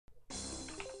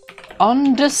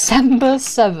On December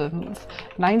 7th,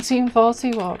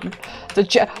 1941,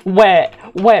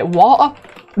 wait, what?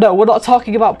 No, we're not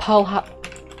talking about Pearl Harbor.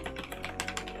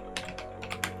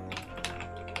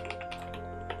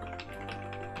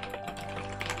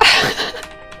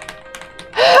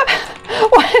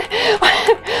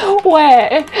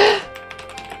 Wait.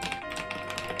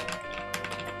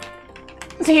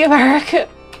 The American.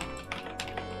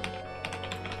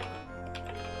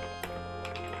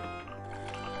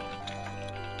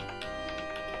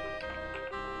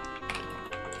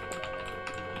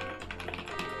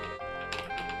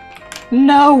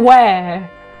 No way!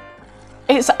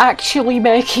 It's actually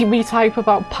making me type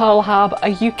about Pearl Harbor. Are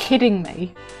you kidding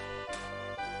me?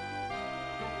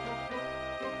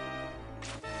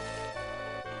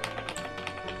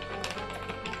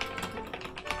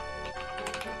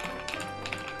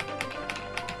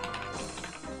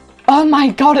 Oh my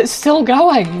god, it's still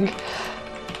going!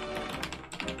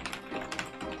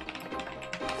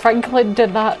 Franklin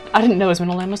did that. I didn't know his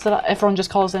middle name was that. Everyone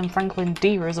just calls him Franklin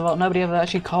D. Roosevelt. Nobody ever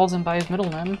actually calls him by his middle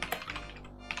name.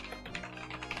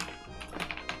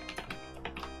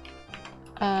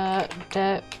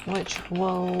 Date which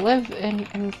will live in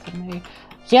infamy.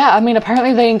 Yeah, I mean,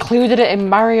 apparently they included it in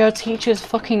Mario teaches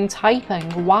fucking typing.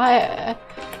 Why?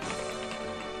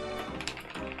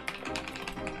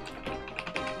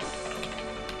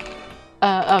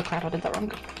 Oh crap, I did that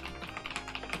wrong.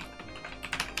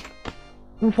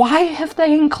 Why have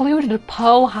they included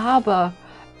Pearl Harbor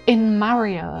in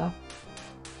Mario?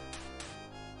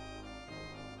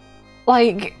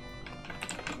 Like...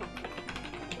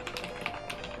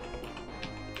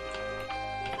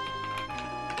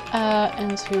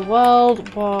 into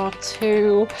World War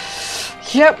II.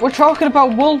 Yep, we're talking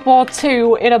about World War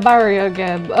II in a Mario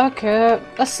game. Okay,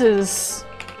 this is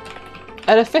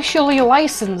an officially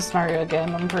licensed Mario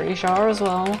game, I'm pretty sure, as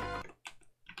well.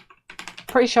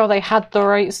 Pretty sure they had the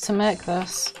rights to make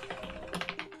this.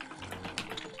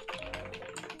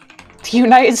 The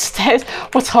United States?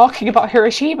 We're talking about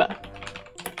Hiroshima.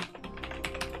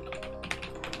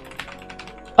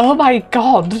 Oh my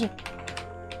god.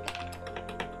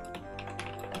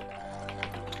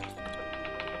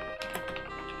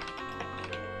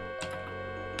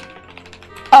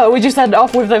 Oh, we just end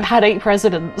off with they've had 8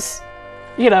 presidents.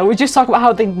 You know, we just talk about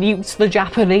how they nuked the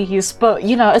Japanese, but,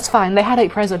 you know, it's fine. They had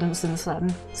 8 presidents since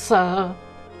then, so...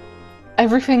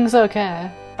 everything's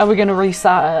okay. Are we gonna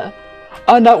restart it?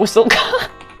 Oh no, we're still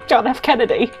John F.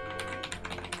 Kennedy.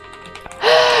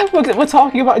 We're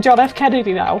talking about John F.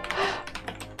 Kennedy now.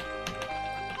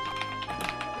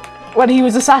 When he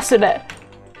was assassinated.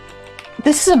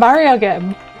 This is a Mario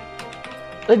game.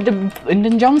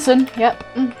 Lyndon Johnson, yep.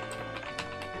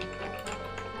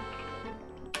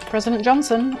 President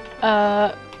Johnson,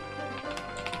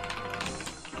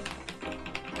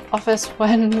 office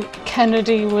when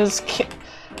Kennedy was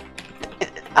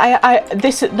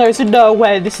there's no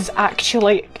way this is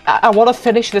actually, I want to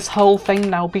finish this whole thing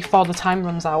now before the time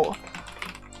runs out.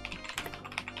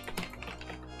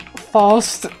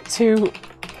 Forced to...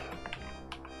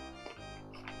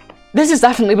 This is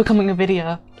definitely becoming a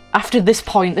video. After this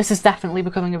point, this is definitely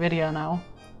becoming a video now.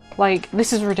 Like,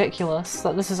 this is ridiculous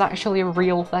that this is actually a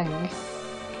real thing.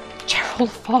 Gerald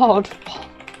Ford.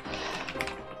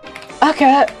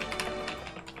 Okay.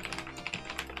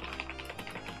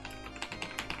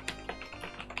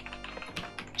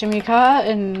 Jimmy Carter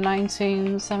in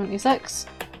 1976.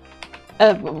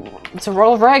 To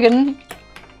Ronald Reagan.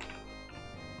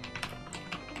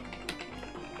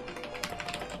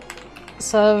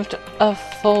 Served a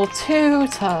full 2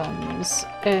 terms.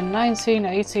 In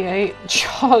 1988,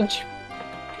 George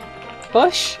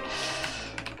Bush,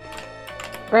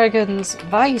 Reagan's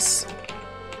vice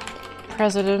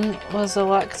president, was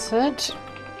elected,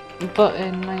 but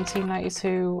in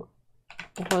 1992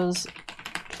 was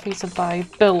defeated by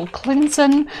Bill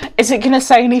Clinton. Is it gonna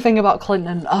say anything about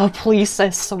Clinton? Oh, please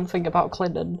say something about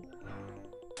Clinton.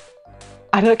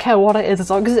 I don't care what it is,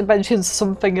 as long as it mentions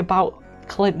something about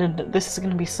Clinton, this is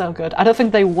gonna be so good. I don't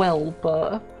think they will,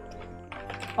 but...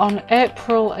 On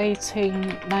April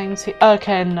 18, 19...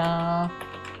 Okay, nah.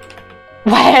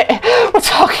 Wait! We're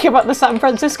talking about the San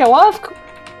Francisco earthquake!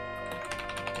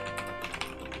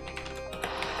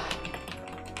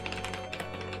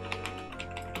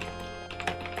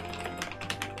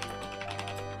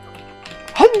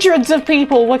 Hundreds of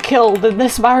people were killed in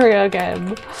this Mario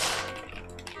game!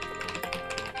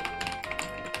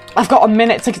 I've got a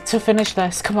minute to finish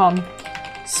this, come on.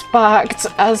 Sparked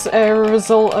as a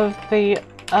result of the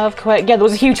earthquake. Yeah, there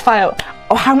was a huge fire.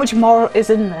 Oh, how much more is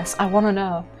in this? I want to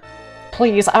know.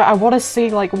 Please, I want to see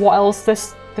like what else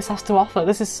this has to offer.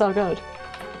 This is so good.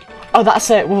 Oh, that's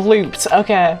it, we've looped,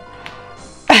 okay.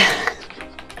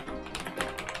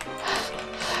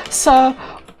 So,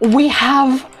 we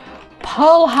have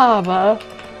Pearl Harbor,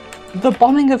 the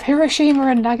bombing of Hiroshima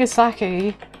and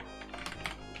Nagasaki,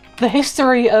 the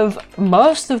history of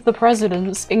most of the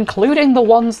presidents, including the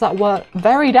ones that were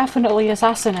very definitely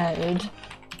assassinated,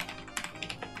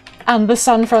 and the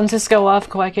San Francisco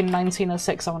earthquake in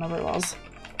 1906 or whenever it was.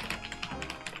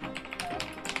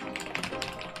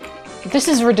 This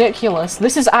is ridiculous.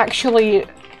 This is actually...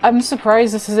 I'm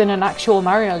surprised this is in an actual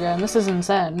Mario game. This is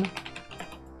insane.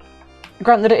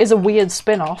 Granted, it is a weird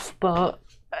spin-off, but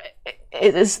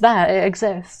it is there. It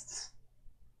exists.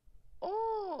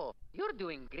 Oh, you're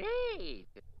doing great.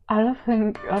 I don't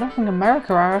think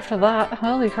America are after that.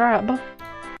 Holy crap.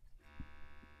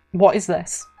 What is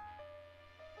this?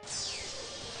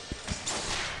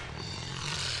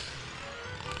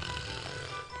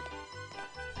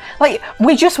 Like,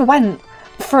 we just went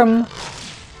from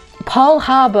Pearl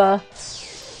Harbor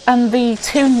and the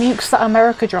 2 nukes that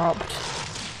America dropped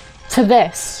to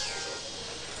this.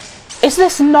 Is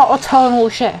this not a tonal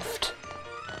shift?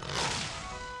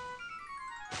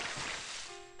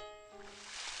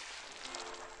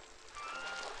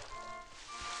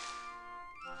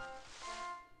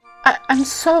 I'm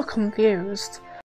so confused.